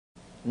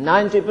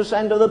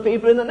90% of the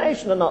people in the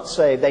nation are not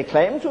saved. They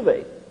claim to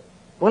be.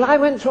 Well, I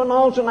went to an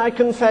altar and I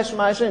confessed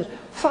my sins.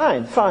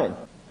 Fine, fine.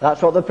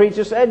 That's what the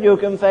preacher said. You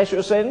confess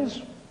your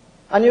sins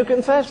and you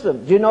confess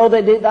them. Do you know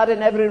they did that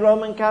in every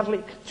Roman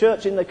Catholic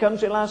church in the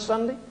country last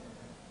Sunday?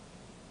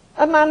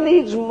 A man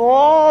needs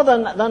more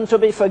than to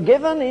be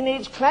forgiven. He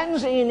needs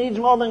cleansing. He needs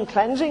more than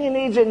cleansing. He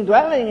needs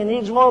indwelling. He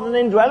needs more than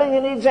indwelling. He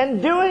needs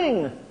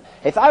enduing.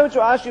 If I were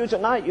to ask you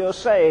tonight, you're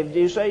saved, do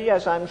you say,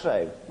 yes, I'm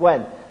saved?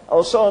 When?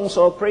 Oh,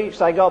 so-and-so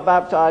preached, I got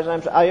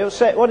baptized. Are you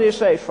saved? What are you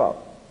saved from?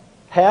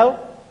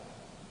 Hell?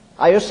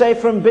 Are you saved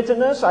from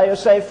bitterness? Are you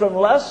saved from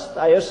lust?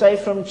 Are you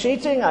saved from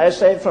cheating? Are you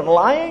saved from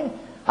lying?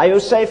 Are you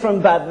saved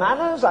from bad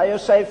manners? Are you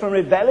saved from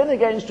rebellion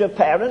against your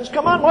parents?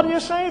 Come on, what are you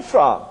saved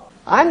from?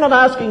 I'm not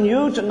asking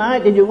you tonight,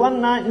 did you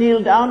one night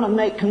kneel down and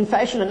make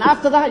confession, and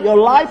after that your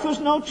life was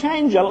no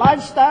change, your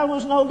lifestyle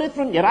was no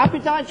different, your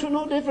appetites were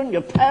no different,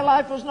 your prayer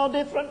life was no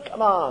different?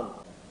 Come on.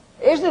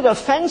 Isn't it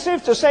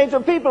offensive to say to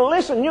people,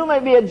 listen, you may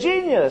be a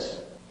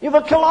genius. You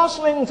have a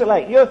colossal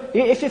intellect.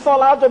 If you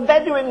fall out of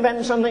bed, you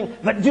invent something.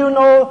 But do you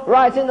know,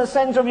 right in the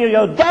center of you,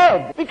 you're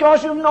dead.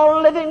 Because you've no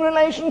living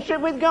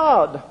relationship with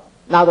God.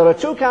 Now, there are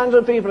two kinds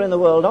of people in the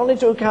world. Only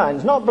two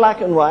kinds. Not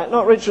black and white,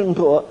 not rich and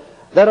poor.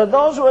 There are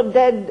those who are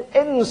dead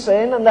in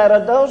sin, and there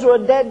are those who are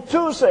dead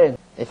to sin.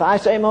 If I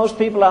say most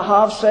people are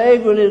half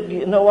saved, will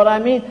you know what I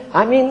mean?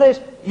 I mean this.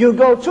 You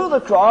go to the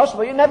cross,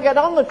 but you never get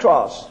on the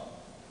cross.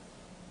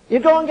 You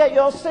go and get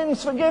your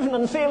sins forgiven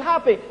and feel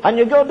happy, and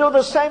you go do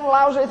the same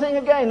lousy thing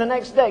again the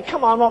next day.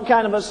 Come on, what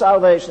kind of a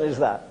salvation is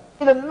that?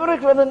 The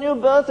miracle of the new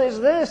birth is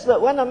this,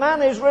 that when a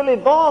man is really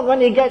born, when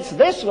he gets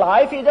this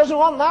life, he doesn't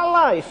want that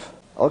life.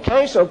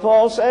 Okay, so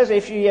Paul says,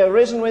 if ye are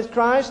risen with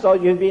Christ, or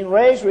you've been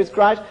raised with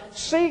Christ,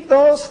 seek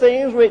those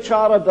things which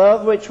are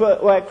above,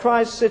 where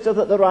Christ sitteth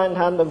at the right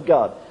hand of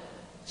God.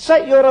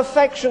 Set your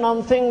affection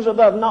on things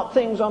above, not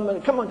things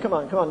on... Come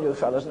on, you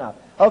fellas now.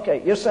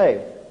 Okay, you're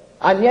saved.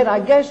 And yet I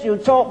guess you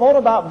talk more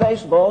about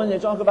baseball than you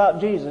talk about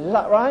Jesus. Is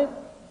that right?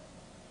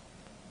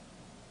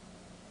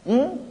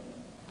 Do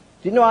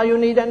you know how you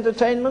need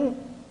entertainment?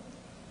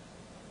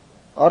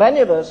 Or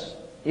any of us?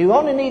 You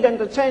only need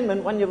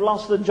entertainment when you've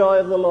lost the joy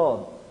of the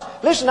Lord.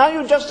 Listen, are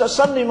you just a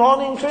Sunday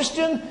morning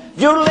Christian?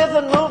 Do you live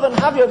and move and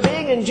have your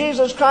being in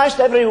Jesus Christ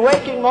every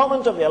waking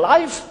moment of your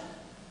life?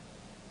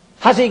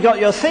 Has He got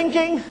your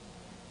thinking?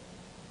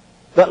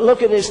 But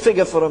look at His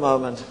figure for a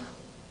moment.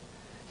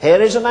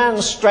 Here is a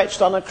man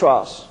stretched on a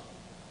cross.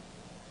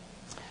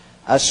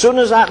 As soon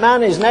as that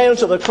man is nailed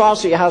to the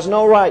cross, he has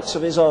no rights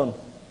of his own.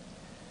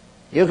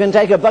 You can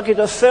take a bucket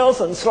of filth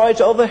and throw it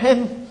over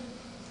him.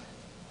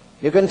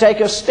 You can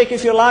take a stick,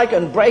 if you like,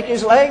 and break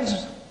his legs.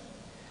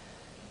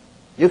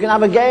 You can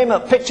have a game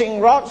of pitching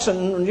rocks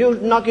and you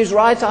knock his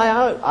right eye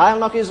out, I'll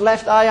knock his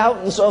left eye out,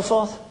 and so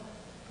forth.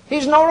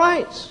 He's no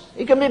rights.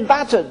 He can be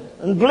battered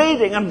and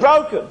bleeding and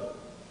broken.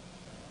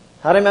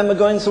 I remember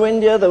going through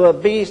India, there were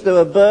birds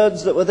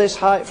that were this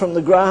height from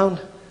the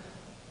ground.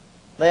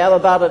 They have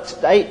about an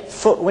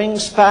 8-foot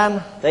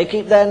wingspan. They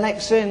keep their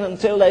necks in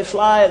until they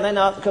fly, and then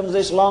out comes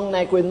this long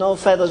neck with no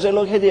feathers. They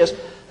look hideous.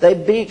 Their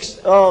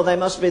beaks, oh, they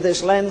must be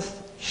this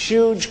length,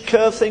 huge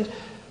curved things.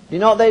 You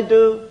know what they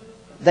do?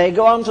 They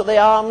go onto the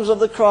arms of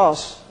the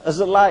cross as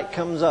the light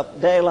comes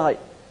up, daylight.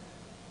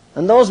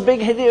 And those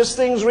big hideous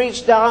things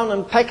reach down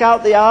and peck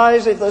out the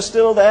eyes if they're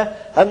still there,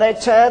 and they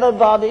tear the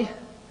body.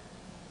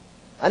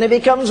 And it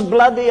becomes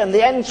bloody, and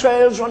the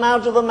entrails run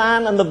out of the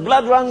man, and the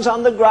blood runs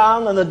on the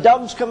ground, and the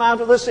dogs come out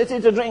of the city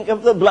to drink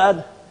of the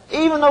blood.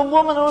 Even a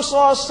woman who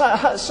saw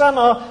a son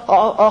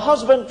or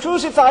husband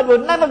crucified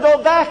would never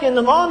go back in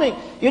the morning.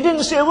 You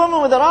didn't see a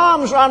woman with her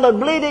arms around a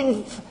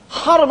bleeding,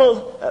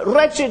 horrible,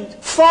 wretched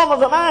form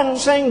of a man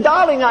saying,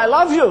 darling, I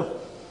love you.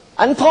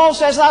 And Paul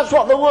says that's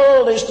what the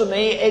world is to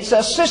me. It's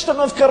a system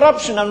of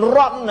corruption and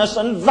rottenness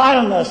and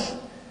vileness.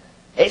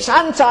 It's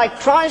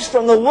anti-Christ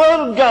from the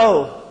word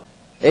go.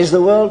 Is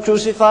the world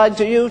crucified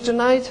to you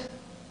tonight?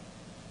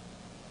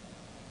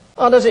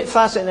 Or does it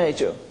fascinate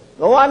you?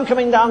 Oh, I'm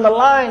coming down the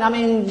line. I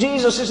mean,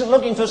 Jesus isn't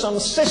looking for some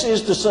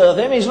sissies to serve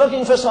him. He's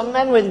looking for some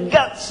men with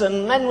guts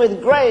and men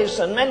with grace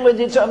and men with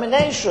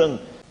determination.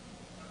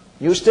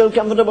 You still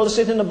comfortable to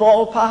sit in a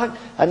ballpark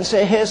and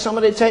say, here,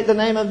 somebody take the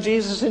name of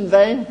Jesus in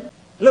vain?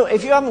 Look,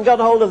 if you haven't got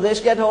hold of this,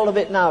 get hold of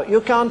it now.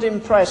 You can't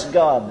impress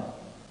God.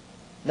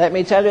 Let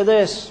me tell you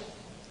this.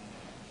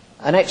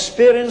 An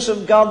experience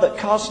of God that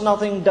costs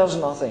nothing, does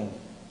nothing.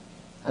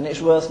 And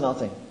it's worth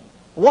nothing.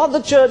 What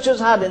the church has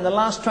had in the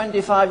last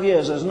 25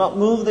 years has not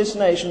moved this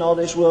nation or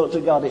this world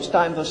to God. It's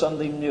time for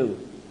something new.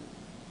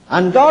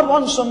 And God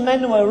wants some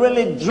men who are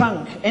really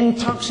drunk,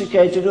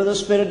 intoxicated with the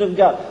Spirit of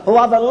God, who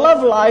have a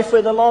love life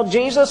with the Lord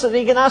Jesus that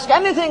He can ask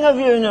anything of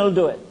you and He'll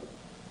do it.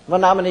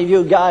 Well, how many of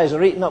you guys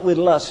are eaten up with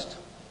lust?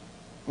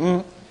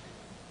 You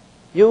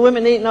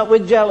women eaten up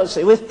with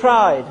jealousy, with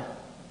pride?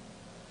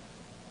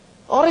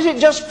 Or is it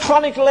just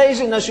chronic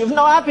laziness? You've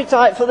no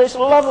appetite for this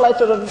love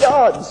letter of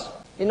God's.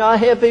 You know, I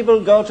hear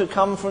people go to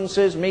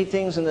conferences,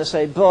 meetings, and they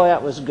say, boy,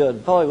 that was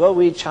good. Boy, were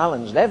we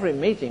challenged. Every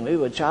meeting we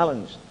were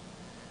challenged.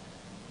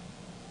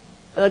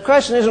 And the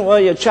question isn't where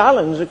you're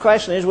challenged, the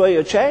question is where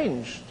you're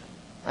changed.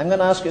 I'm going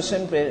to ask you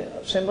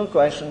a simple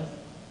question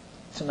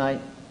tonight.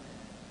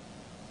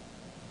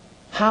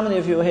 How many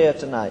of you are here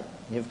tonight?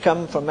 You've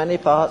come from many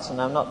parts,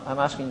 and I'm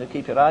asking you to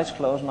keep your eyes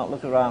closed, not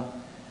look around.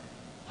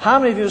 How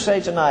many of you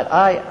say tonight,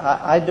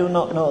 I do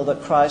not know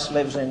that Christ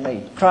lives in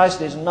me?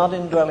 Christ is not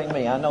indwelling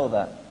me, I know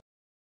that.